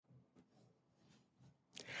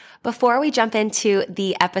Before we jump into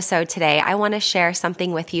the episode today, I want to share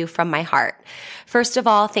something with you from my heart. First of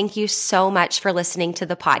all, thank you so much for listening to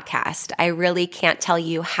the podcast. I really can't tell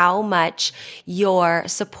you how much your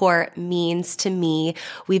support means to me.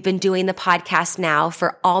 We've been doing the podcast now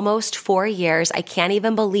for almost 4 years. I can't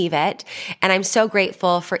even believe it. And I'm so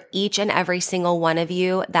grateful for each and every single one of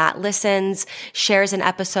you that listens, shares an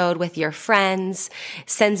episode with your friends,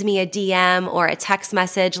 sends me a DM or a text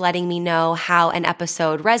message letting me know how an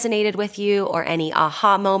episode resonated with you or any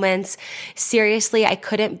aha moments. Seriously, I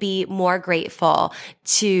couldn't be more grateful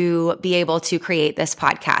to be able to create this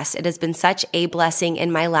podcast. It has been such a blessing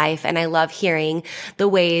in my life, and I love hearing the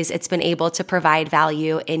ways it's been able to provide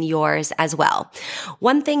value in yours as well.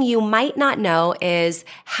 One thing you might not know is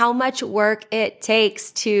how much work it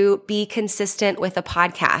takes to be consistent with a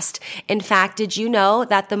podcast. In fact, did you know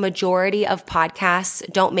that the majority of podcasts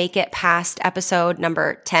don't make it past episode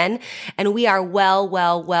number 10? And we are well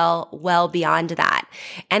beyond that.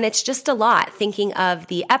 And it's just a lot thinking of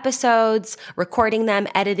the episodes, recording them,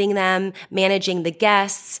 editing them, managing the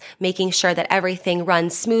guests, making sure that everything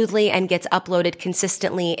runs smoothly and gets uploaded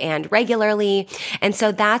consistently and regularly. And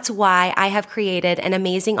so that's why I have created an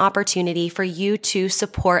amazing opportunity for you to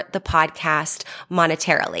support the podcast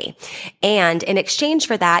monetarily. And in exchange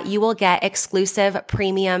for that, you will get exclusive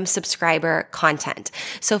premium subscriber content.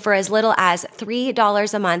 So for as little as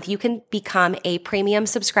 $3 a month, you can become a premium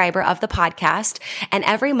subscriber of the podcast. And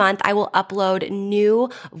every month I will upload new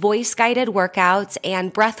voice-guided workouts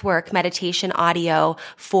and breathwork meditation audio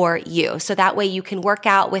for you. So that way you can work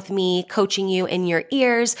out with me, coaching you in your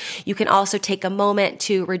ears. You can also take a moment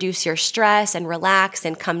to reduce your stress and relax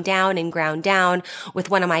and come down and ground down with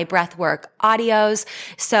one of my breathwork audios.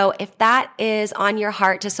 So if that is on your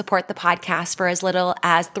heart to support the podcast for as little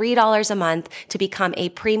as $3 a month to become a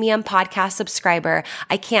premium podcast subscriber,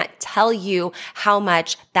 I can't tell you how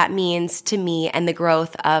much that means to me and the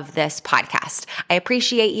growth of this podcast. I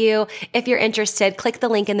appreciate you. If you're interested, click the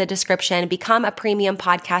link in the description, become a premium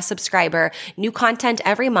podcast subscriber, new content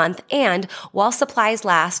every month, and while supplies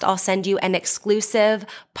last, I'll send you an exclusive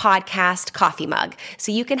podcast coffee mug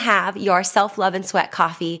so you can have your self-love and sweat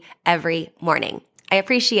coffee every morning. I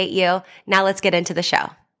appreciate you. Now let's get into the show.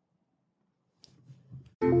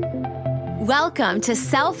 Welcome to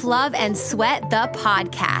Self-Love and Sweat, the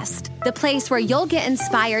podcast, the place where you'll get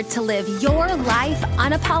inspired to live your life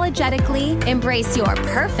unapologetically, embrace your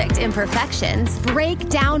perfect imperfections, break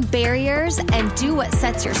down barriers, and do what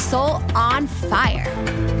sets your soul on fire.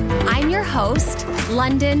 I'm your host,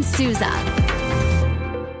 London Souza.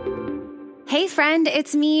 Hey friend,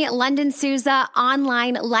 it's me, London Souza,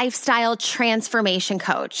 online lifestyle transformation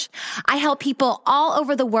coach. I help people all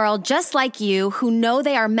over the world just like you who know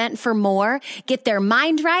they are meant for more, get their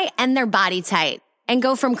mind right and their body tight, and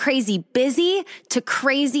go from crazy busy to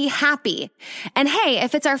crazy happy. And hey,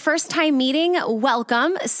 if it's our first time meeting,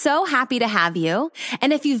 welcome. So happy to have you.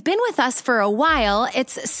 And if you've been with us for a while,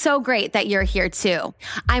 it's so great that you're here too.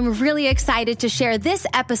 I'm really excited to share this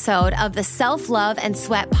episode of the Self-Love and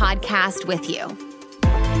Sweat podcast with you.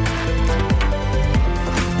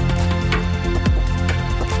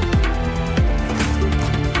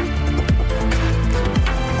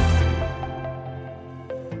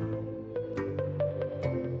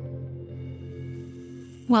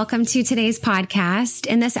 Welcome to today's podcast.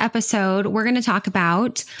 In this episode, we're going to talk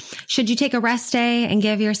about, should you take a rest day and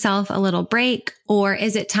give yourself a little break, or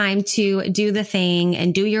is it time to do the thing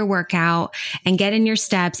and do your workout and get in your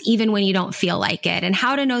steps even when you don't feel like it, and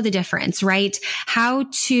how to know the difference, right? How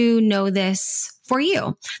to know this for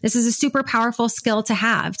you. This is a super powerful skill to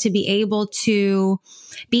have, to be able to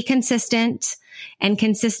be consistent and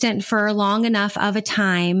consistent for long enough of a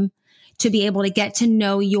time to be able to get to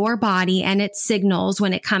know your body and its signals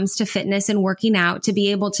when it comes to fitness and working out, to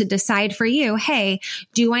be able to decide for you, hey,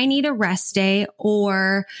 do I need a rest day,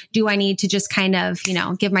 or do I need to just kind of,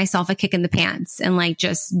 give myself a kick in the pants and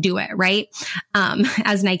just do it, right?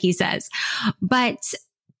 As Nike says. But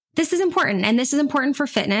this is important, and this is important for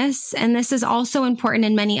fitness, and this is also important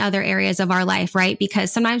in many other areas of our life, right?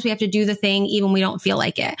 Because sometimes we have to do the thing even when we don't feel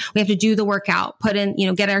like it. We have to do the workout, put in,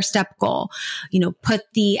 get our step goal, put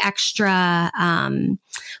the extra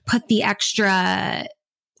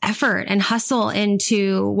effort and hustle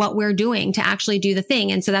into what we're doing to actually do the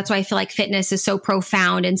thing. And so that's why I feel like fitness is so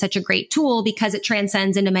profound and such a great tool, because it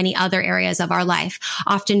transcends into many other areas of our life.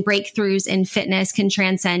 Often breakthroughs in fitness can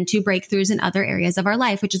transcend to breakthroughs in other areas of our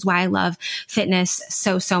life, which is why I love fitness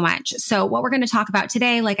so much. So what we're going to talk about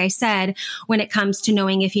today, like I said, when it comes to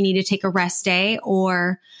knowing if you need to take a rest day,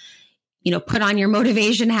 or put on your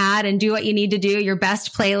motivation hat and do what you need to do, your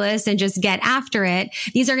best playlist, and just get after it.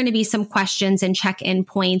 These are going to be some questions and check-in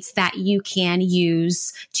points that you can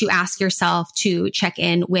use to ask yourself to check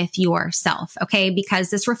in with yourself. Okay. Because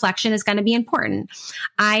this reflection is going to be important.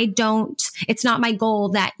 It's not my goal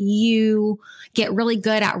that you get really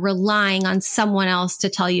good at relying on someone else to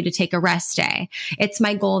tell you to take a rest day. It's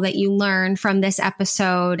my goal that you learn from this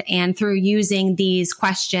episode and through using these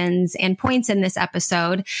questions and points in this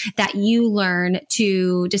episode that you learn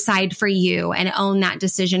to decide for you and own that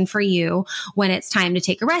decision for you when it's time to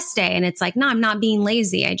take a rest day. And it's like, no, I'm not being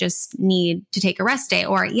lazy. I just need to take a rest day.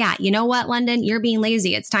 Or yeah, you know what, London, you're being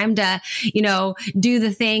lazy. It's time to, do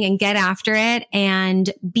the thing and get after it and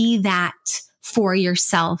be that for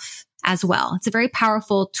yourself as well. It's a very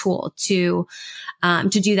powerful tool to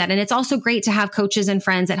do that. And it's also great to have coaches and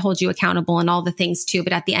friends that hold you accountable and all the things too.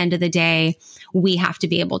 But at the end of the day, we have to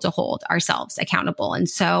be able to hold ourselves accountable. And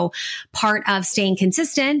so part of staying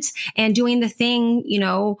consistent and doing the thing,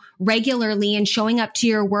 regularly and showing up to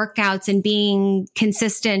your workouts and being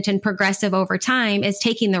consistent and progressive over time is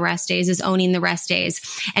taking the rest days, is owning the rest days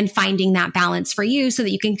and finding that balance for you so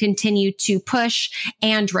that you can continue to push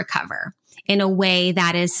and recover in a way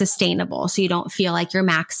that is sustainable. So you don't feel like you're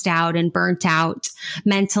maxed out and burnt out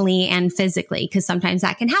mentally and physically, because sometimes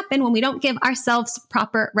that can happen when we don't give ourselves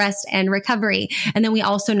proper rest and recovery. And then we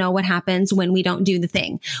also know what happens when we don't do the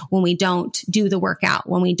thing, when we don't do the workout,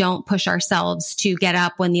 when we don't push ourselves to get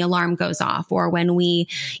up when the alarm goes off, or when we,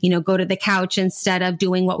 go to the couch instead of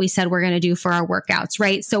doing what we said we're going to do for our workouts,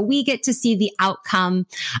 right? So we get to see the outcome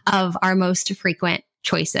of our most frequent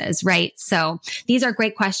choices, right? So these are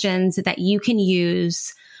great questions that you can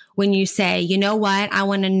use when you say, you know what, I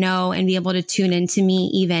want to know and be able to tune into me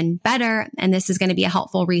even better. And this is going to be a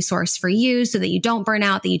helpful resource for you so that you don't burn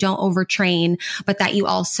out, that you don't overtrain, but that you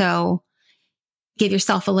also give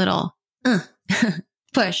yourself a little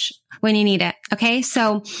push when you need it. Okay.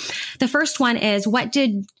 So the first one is, what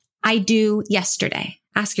did I do yesterday?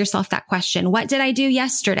 Ask yourself that question. What did I do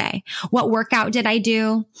yesterday? What workout did I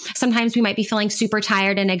do? Sometimes we might be feeling super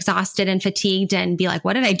tired and exhausted and fatigued and be like,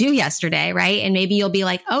 what did I do yesterday? Right? And maybe you'll be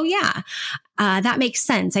like, oh yeah, that makes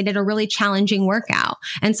sense. I did a really challenging workout.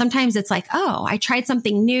 And sometimes it's like, oh, I tried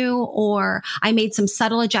something new, or I made some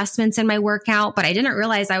subtle adjustments in my workout, but I didn't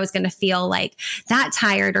realize I was going to feel like that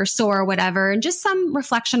tired or sore or whatever. And just some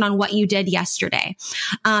reflection on what you did yesterday.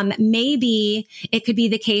 Maybe it could be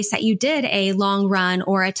the case that you did a long run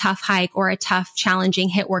or a tough hike or a tough,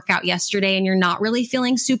 challenging HIIT workout yesterday, and you're not really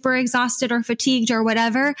feeling super exhausted or fatigued or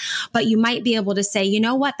whatever, but you might be able to say, you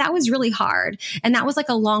know what, that was really hard. And that was like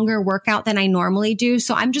a longer workout than I normally do.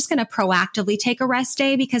 So I'm just going to proactively take a rest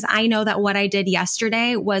day because I know that what I did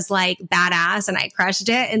yesterday was like badass and I crushed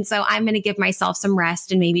it. And so I'm going to give myself some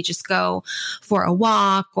rest and maybe just go for a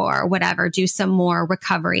walk or whatever, do some more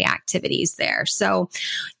recovery activities there. So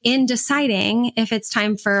in deciding if it's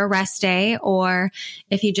time for a rest day or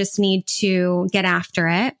if you just need to get after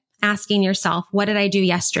it, asking yourself, what did I do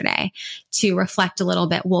yesterday, to reflect a little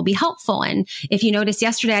bit will be helpful. And if you notice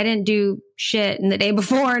yesterday, I didn't do shit, and the day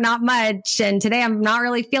before, not much, and today I'm not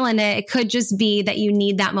really feeling it, it could just be that you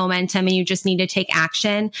need that momentum and you just need to take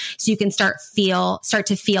action so you can start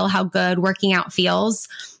to feel how good working out feels.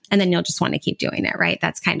 And then you'll just want to keep doing it, right?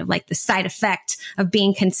 That's kind of like the side effect of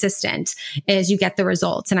being consistent is you get the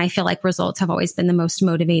results. And I feel like results have always been the most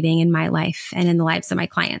motivating in my life and in the lives of my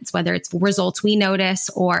clients, whether it's results we notice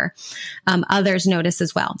or others notice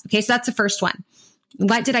as well. Okay. So that's the first one.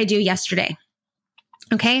 What did I do yesterday?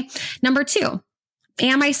 Okay. Number 2,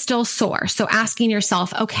 am I still sore? So asking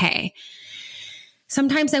yourself, okay,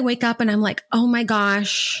 sometimes I wake up and I'm like, oh my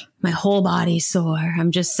gosh, my whole body's sore.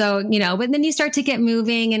 I'm just so, but then you start to get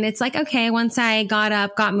moving and it's like, okay, once I got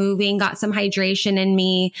up, got moving, got some hydration in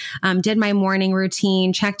me, did my morning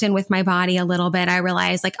routine, checked in with my body a little bit. I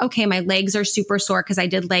realized like, okay, my legs are super sore because I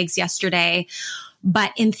did legs yesterday.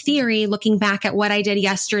 But in theory, looking back at what I did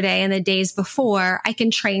yesterday and the days before, I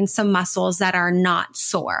can train some muscles that are not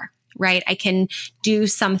sore. Right? I can do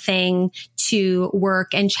something to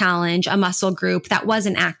work and challenge a muscle group that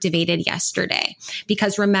wasn't activated yesterday.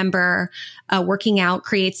 Because remember, working out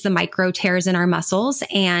creates the micro tears in our muscles,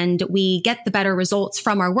 and we get the better results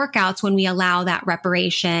from our workouts when we allow that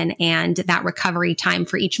reparation and that recovery time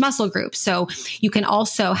for each muscle group. So you can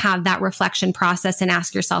also have that reflection process and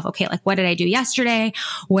ask yourself, okay, like what did I do yesterday?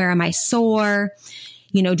 Where am I sore?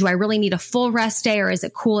 do I really need a full rest day, or is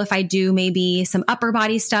it cool if I do maybe some upper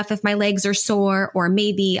body stuff if my legs are sore, or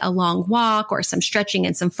maybe a long walk or some stretching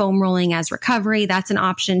and some foam rolling as recovery? That's an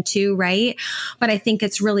option too, right? But I think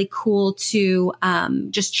it's really cool to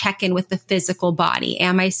just check in with the physical body.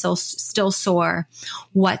 Am I still sore?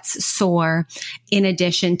 What's sore? In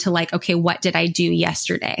addition to like, okay, what did I do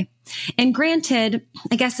yesterday? And granted,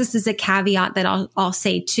 I guess this is a caveat that I'll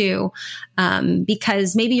say too,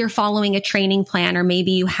 because maybe you're following a training plan, or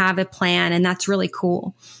maybe you have a plan, and that's really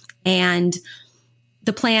cool. And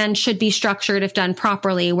the plan should be structured if done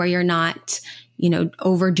properly, where you're not,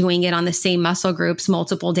 overdoing it on the same muscle groups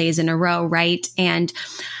multiple days in a row, right? And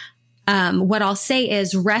what I'll say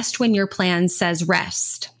is rest when your plan says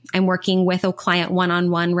rest. I'm working with a client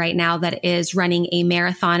one-on-one right now that is running a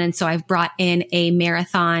marathon. And so I've brought in a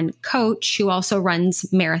marathon coach who also runs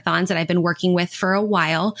marathons that I've been working with for a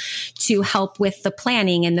while to help with the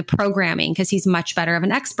planning and the programming, because he's much better of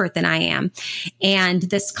an expert than I am. And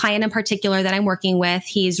this client in particular that I'm working with,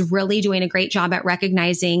 he's really doing a great job at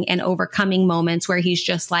recognizing and overcoming moments where he's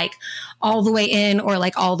just like all the way in or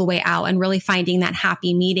like all the way out, and really finding that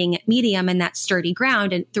happy medium and that sturdy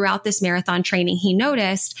ground. And throughout this marathon training, he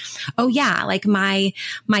noticed, oh yeah, like my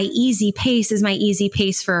easy pace is my easy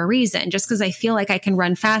pace for a reason. Just because I feel like I can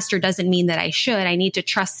run faster doesn't mean that I should. I need to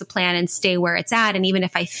trust the plan and stay where it's at. And even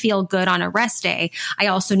if I feel good on a rest day, I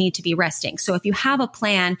also need to be resting. So if you have a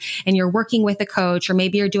plan and you're working with a coach, or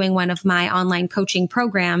maybe you're doing one of my online coaching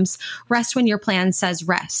programs, rest when your plan says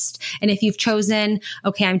rest. And if you've chosen,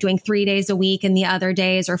 okay, I'm doing 3 days a week and the other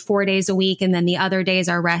days, or 4 days a week and then the other days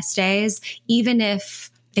are rest days, even if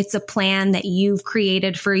it's a plan that you've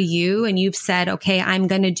created for you and you've said, okay, I'm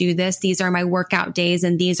going to do this. These are my workout days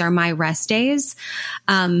and these are my rest days.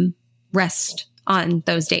 Rest on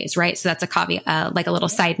those days, right? So that's a caveat, like a little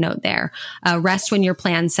side note there. Rest when your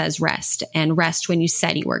plan says rest, and rest when you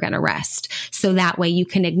said you were going to rest. So that way you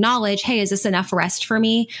can acknowledge, hey, is this enough rest for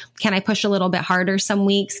me? Can I push a little bit harder some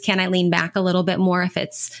weeks? Can I lean back a little bit more if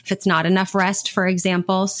it's not enough rest, for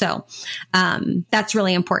example? So, that's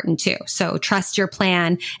really important too. So trust your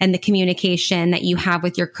plan and the communication that you have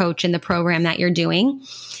with your coach and the program that you're doing.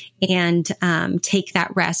 And take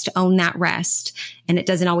that rest, own that rest. And it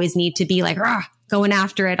doesn't always need to be like going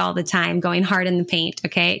after it all the time, going hard in the paint.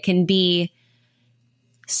 Okay. It can be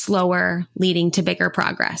slower, leading to bigger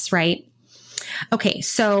progress, right? Okay.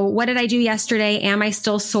 So what did I do yesterday? Am I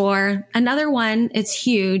still sore? Another one, it's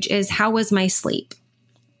huge, is how was my sleep?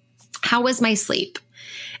 How was my sleep?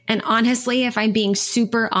 And honestly, if I'm being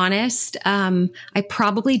super honest, I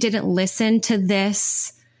probably didn't listen to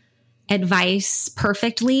this advice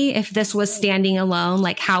perfectly if this was standing alone,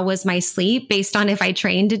 like how was my sleep, based on if I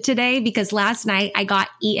trained it today, because last night I got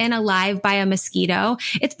eaten alive by a mosquito.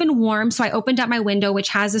 It's been warm, so I opened up my window, which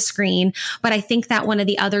has a screen, but I think that one of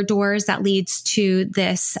the other doors that leads to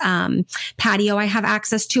this patio I have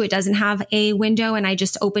access to, it doesn't have a window, and I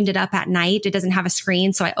just opened it up at night. It doesn't have a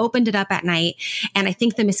screen, so I opened it up at night, and I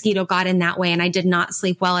think the mosquito got in that way, and I did not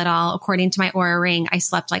sleep well at all. According to my Oura Ring, I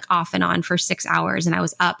slept like off and on for 6 hours, and I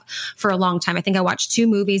was up for a long time. I think I watched 2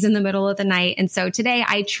 movies in the middle of the night. And so today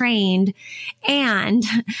I trained, and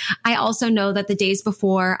I also know that the days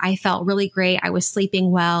before I felt really great. I was sleeping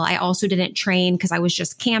well. I also didn't train because I was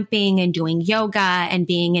just camping and doing yoga and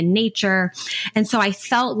being in nature. And so I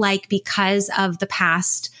felt like, because of the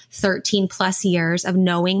past 13 plus years of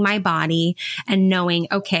knowing my body and knowing,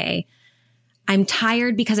 okay, I'm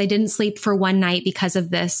tired because I didn't sleep for one night because of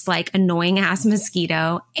this like annoying ass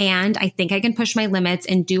mosquito. And I think I can push my limits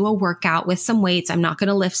and do a workout with some weights. I'm not going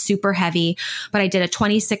to lift super heavy, but I did a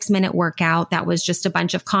 26-minute workout that was just a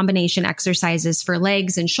bunch of combination exercises for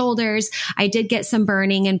legs and shoulders. I did get some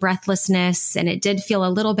burning and breathlessness, and it did feel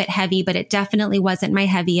a little bit heavy, but it definitely wasn't my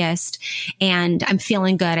heaviest. And I'm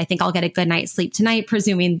feeling good. I think I'll get a good night's sleep tonight,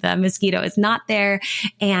 presuming the mosquito is not there.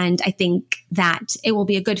 And I think that it will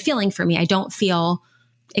be a good feeling for me. I don't feel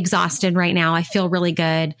exhausted right now. I feel really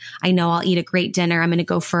good. I know I'll eat a great dinner. I'm going to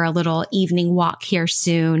go for a little evening walk here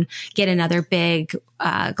soon, get another big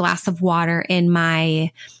glass of water in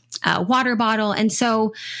my water bottle. And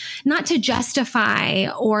so, not to justify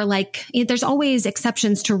or like, there's always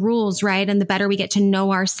exceptions to rules, right? And the better we get to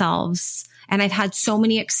know ourselves. And I've had so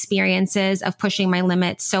many experiences of pushing my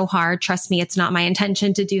limits so hard. Trust me, it's not my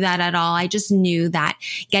intention to do that at all. I just knew that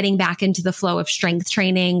getting back into the flow of strength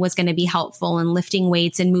training was going to be helpful, and lifting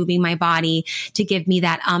weights and moving my body to give me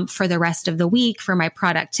that for the rest of the week for my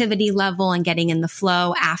productivity level, and getting in the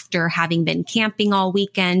flow after having been camping all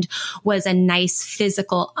weekend was a nice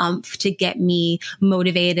physical to get me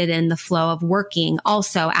motivated in the flow of working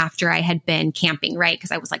also after I had been camping, right?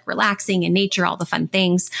 Because I was like relaxing in nature, all the fun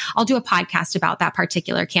things. I'll do a podcast podcast about that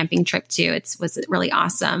particular camping trip too. It was a really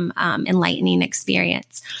awesome, enlightening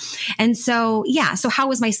experience. And so, yeah. So how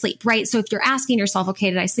was my sleep, right? So if you're asking yourself, okay,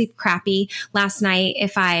 did I sleep crappy last night?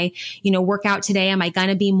 If I, work out today, am I going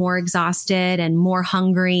to be more exhausted and more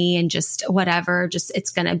hungry and just whatever? Just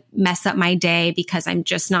it's going to mess up my day because I'm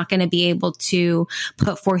just not going to be able to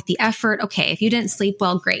put forth the effort. Okay. If you didn't sleep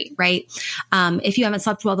well, great, right? If you haven't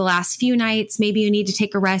slept well the last few nights, maybe you need to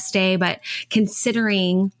take a rest day, but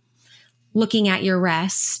considering looking at your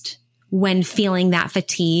rest when feeling that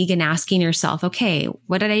fatigue and asking yourself, okay,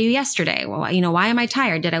 what did I do yesterday? Well, why am I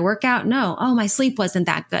tired? Did I work out? No. Oh, my sleep wasn't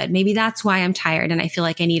that good. Maybe that's why I'm tired and I feel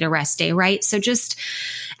like I need a rest day, right? So just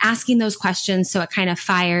asking those questions so it kind of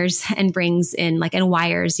fires and brings in and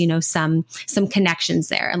wires, some connections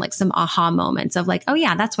there and like some aha moments of like, oh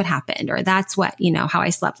yeah, that's what happened. Or that's what, how I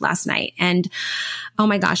slept last night. And oh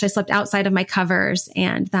my gosh, I slept outside of my covers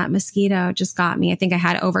and that mosquito just got me. I think I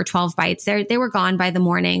had over 12 bites there. They were gone by the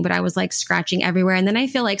morning, but I was like scratching everywhere. And then I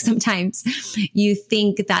feel like sometimes you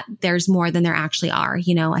think that there's more than there actually are.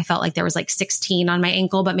 I felt like there was like 16 on my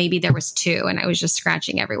ankle, but maybe there was 2 and I was just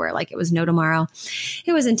scratching everywhere. Like it was no tomorrow.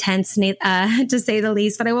 It was intense, to say the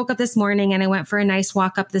least, but I woke up this morning and I went for a nice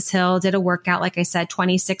walk up this hill, did a workout, like I said,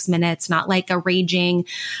 26 minutes, not like a raging,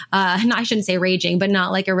 I shouldn't say raging, but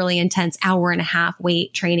not like a really intense hour and a half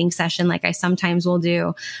weight training session like I sometimes will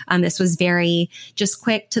do. This was very just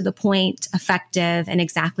quick, to the point, effective, and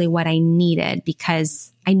exactly what I needed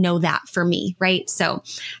because I know that for me, right? So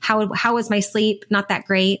how was my sleep? Not that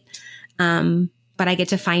great. But I get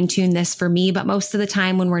to fine tune this for me. But most of the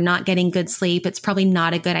time when we're not getting good sleep, it's probably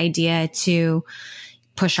not a good idea to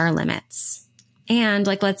push our limits. And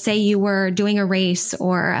like, let's say you were doing a race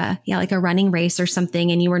or like a running race or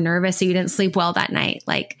something, and you were nervous, so you didn't sleep well that night.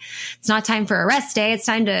 Like it's not time for a rest day.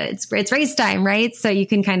 It's race time, right? So you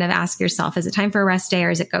can kind of ask yourself, is it time for a rest day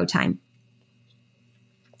or is it go time?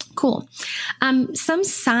 Cool. Some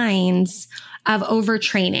signs of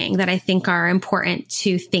overtraining that I think are important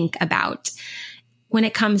to think about. When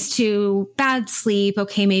it comes to bad sleep,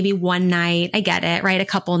 okay, maybe one night, I get it, right? A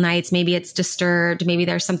couple nights, maybe it's disturbed. Maybe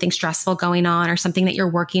there's something stressful going on or something that you're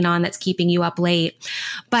working on that's keeping you up late.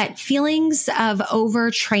 But feelings of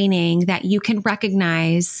overtraining that you can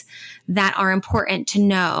recognize that are important to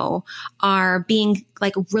know are being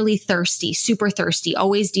like really thirsty, super thirsty,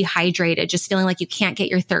 always dehydrated, just feeling like you can't get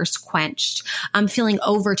your thirst quenched. Feeling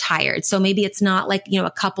overtired. So maybe it's not like,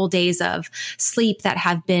 a couple days of sleep that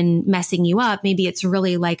have been messing you up. Maybe it's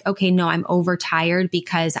really like, okay, no, I'm overtired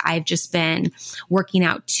because I've just been working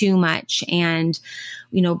out too much and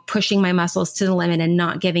pushing my muscles to the limit and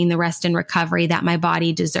not giving the rest and recovery that my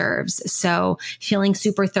body deserves. So feeling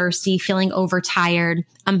super thirsty, feeling overtired,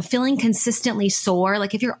 feeling consistently sore.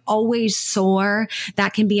 Like if you're always sore,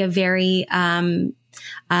 that can be a very,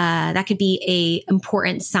 that could be a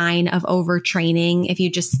important sign of overtraining. If you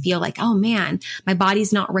just feel like, oh man, my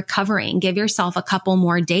body's not recovering, give yourself a couple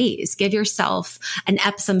more days, give yourself an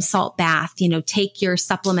Epsom salt bath, take your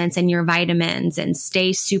supplements and your vitamins and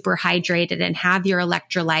stay super hydrated and have your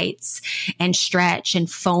electrolytes and stretch and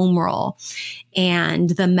foam roll. And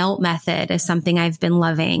the melt method is something I've been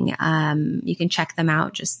loving. You can check them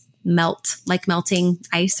out. Just melt, like melting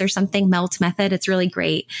ice or something, melt method. It's really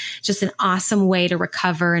great. Just an awesome way to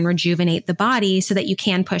recover and rejuvenate the body so that you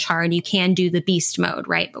can push hard. You can do the beast mode,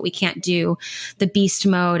 right? But we can't do the beast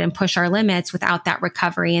mode and push our limits without that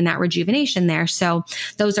recovery and that rejuvenation there. So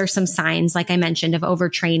those are some signs, like I mentioned, of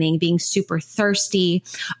overtraining, being super thirsty,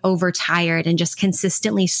 overtired, and just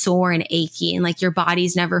consistently sore and achy. And like your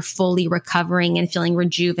body's never fully recovering and feeling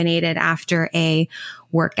rejuvenated after a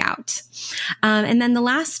workout. And then the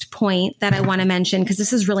last point that I want to mention, because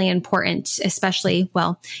this is really important, especially,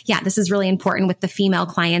 this is really important with the female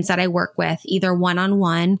clients that I work with, either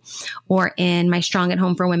one-on-one or in my Strong at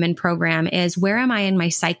Home for Women program, is where am I in my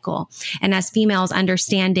cycle? And as females,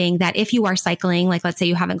 understanding that if you are cycling, like let's say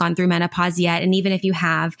you haven't gone through menopause yet, and even if you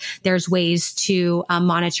have, there's ways to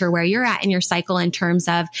monitor where you're at in your cycle in terms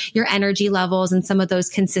of your energy levels and some of those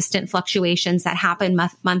consistent fluctuations that happen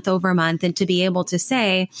month over month, and to be able to say,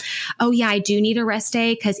 oh yeah, I do need a rest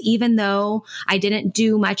day because even though I didn't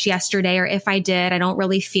do much yesterday, or if I did, I don't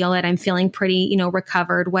really feel it. I'm feeling pretty,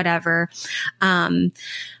 recovered, whatever. I'm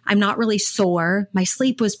not really sore. My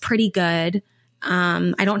sleep was pretty good.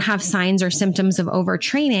 I don't have signs or symptoms of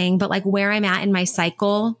overtraining, but like where I'm at in my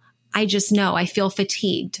cycle, I just know I feel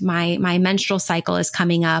fatigued. My menstrual cycle is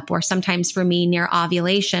coming up, or sometimes for me near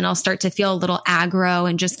ovulation, I'll start to feel a little aggro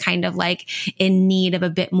and just kind of like in need of a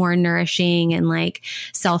bit more nourishing and like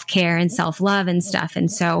self-care and self-love and stuff.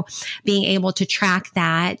 And so being able to track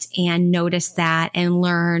that and notice that and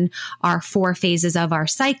learn our 4 phases of our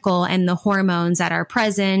cycle and the hormones that are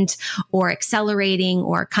present or accelerating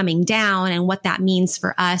or coming down and what that means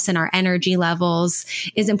for us and our energy levels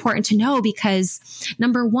is important to know, because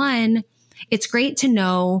number one, it's great to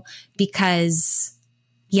know because,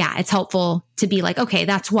 yeah, it's helpful to be like, okay,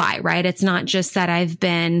 that's why, right? It's not just that I've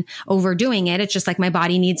been overdoing it. It's just like my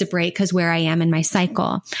body needs a break because where I am in my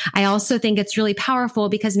cycle. I also think it's really powerful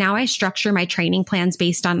because now I structure my training plans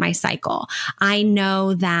based on my cycle. I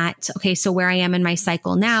know that, okay, so where I am in my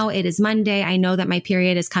cycle now, it is Monday. I know that my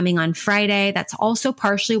period is coming on Friday. That's also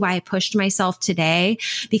partially why I pushed myself today,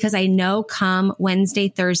 because I know come Wednesday,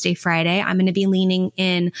 Thursday, Friday, I'm going to be leaning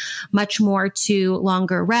in much more to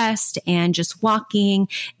longer rest and just walking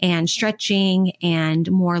and stretching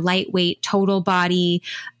and more lightweight total body,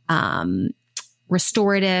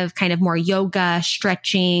 restorative, kind of more yoga,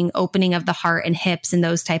 stretching, opening of the heart and hips, and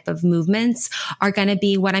those type of movements are going to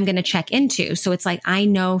be what I'm going to check into. So it's like, I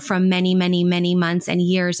know from many, many, many months and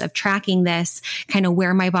years of tracking this kind of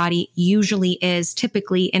where my body usually is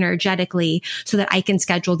typically energetically, so that I can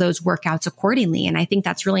schedule those workouts accordingly. And I think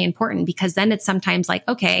that's really important, because then it's sometimes like,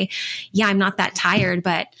 okay, yeah, I'm not that tired,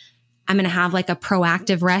 but I'm going to have like a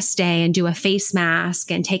proactive rest day and do a face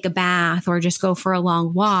mask and take a bath or just go for a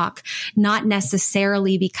long walk, not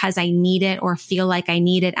necessarily because I need it or feel like I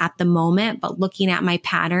need it at the moment, but looking at my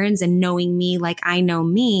patterns and knowing me like I know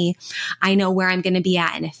me, I know where I'm going to be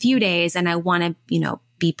at in a few days. And I want to,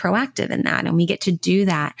 be proactive in that. And we get to do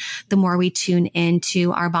that the more we tune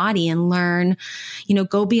into our body and learn,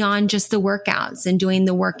 go beyond just the workouts and doing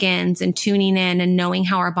the work-ins and tuning in and knowing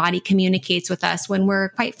how our body communicates with us when we're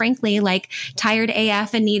quite frankly like tired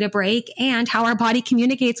AF and need a break, and how our body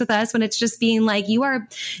communicates with us when it's just being like, you are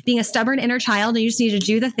being a stubborn inner child and you just need to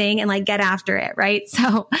do the thing and like get after it. Right.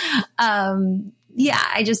 So, yeah,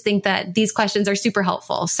 I just think that these questions are super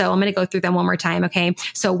helpful. So I'm going to go through them one more time. Okay.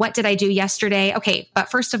 So what did I do yesterday? Okay.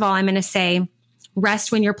 But first of all, I'm going to say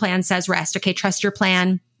rest when your plan says rest. Okay. Trust your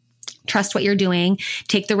plan. Trust what you're doing.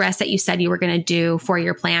 Take the rest that you said you were going to do for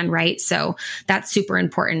your plan. Right. So that's super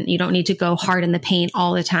important. You don't need to go hard in the paint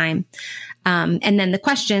all the time. And then the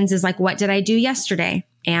questions is like, what did I do yesterday?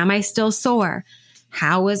 Am I still sore?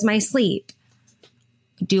 How was my sleep?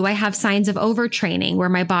 Do I have signs of overtraining where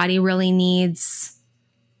my body really needs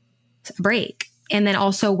a break? And then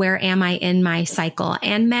also, where am I in my cycle?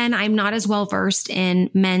 And men, I'm not as well versed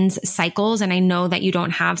in men's cycles. And I know that you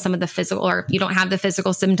don't have some of the physical, or you don't have the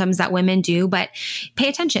physical symptoms that women do, but pay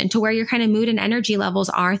attention to where your kind of mood and energy levels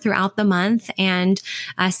are throughout the month, and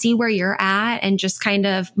see where you're at and just kind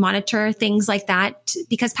of monitor things like that,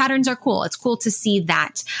 because patterns are cool. It's cool to see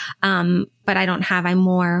that. But I'm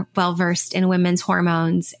more well-versed in women's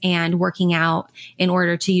hormones and working out in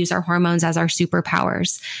order to use our hormones as our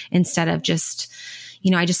superpowers instead of just,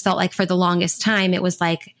 I just felt like for the longest time, it was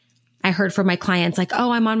like, I heard from my clients like,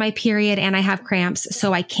 oh, I'm on my period and I have cramps,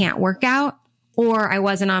 so I can't work out. Or I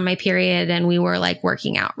wasn't on my period and we were like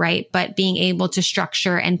working out, right? But being able to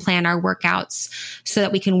structure and plan our workouts so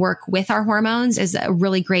that we can work with our hormones is a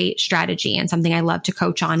really great strategy, and something I love to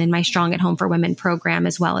coach on in my Strong at Home for Women program,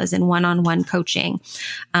 as well as in one-on-one coaching.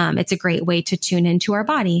 It's a great way to tune into our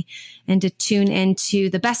body and to tune into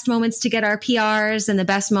the best moments to get our PRs and the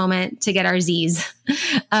best moment to get our Zs.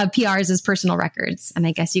 PRs is personal records. And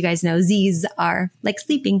I guess you guys know Zs are like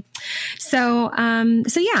sleeping. So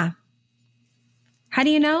yeah. How do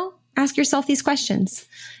you know? Ask yourself these questions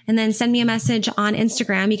and then send me a message on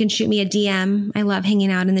Instagram. You can shoot me a DM. I love hanging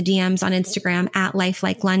out in the DMs on Instagram at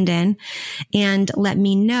LifeLikeLondon, and let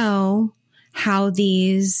me know how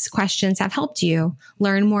these questions have helped you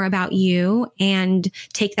learn more about you and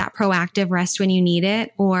take that proactive rest when you need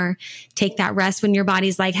it, or take that rest when your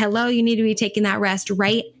body's like, hello, you need to be taking that rest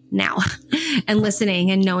right now, and listening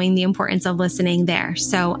and knowing the importance of listening there.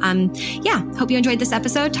 So, hope you enjoyed this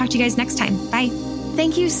episode. Talk to you guys next time. Bye.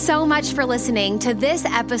 Thank you so much for listening to this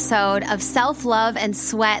episode of Self-Love and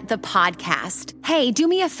Sweat, the podcast. Hey, do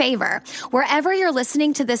me a favor. Wherever you're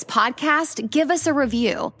listening to this podcast, give us a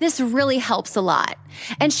review. This really helps a lot.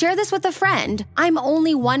 And share this with a friend. I'm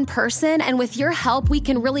only one person, and with your help, we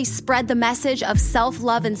can really spread the message of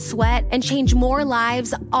self-love and sweat and change more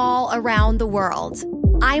lives all around the world.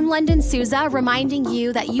 I'm London Souza, reminding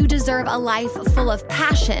you that you deserve a life full of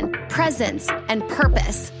passion, presence, and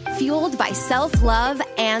purpose, fueled by self-love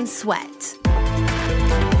and sweat.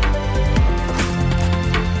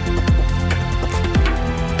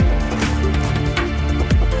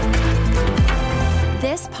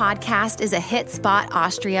 podcast is a Hit Spot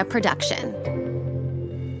Austria production.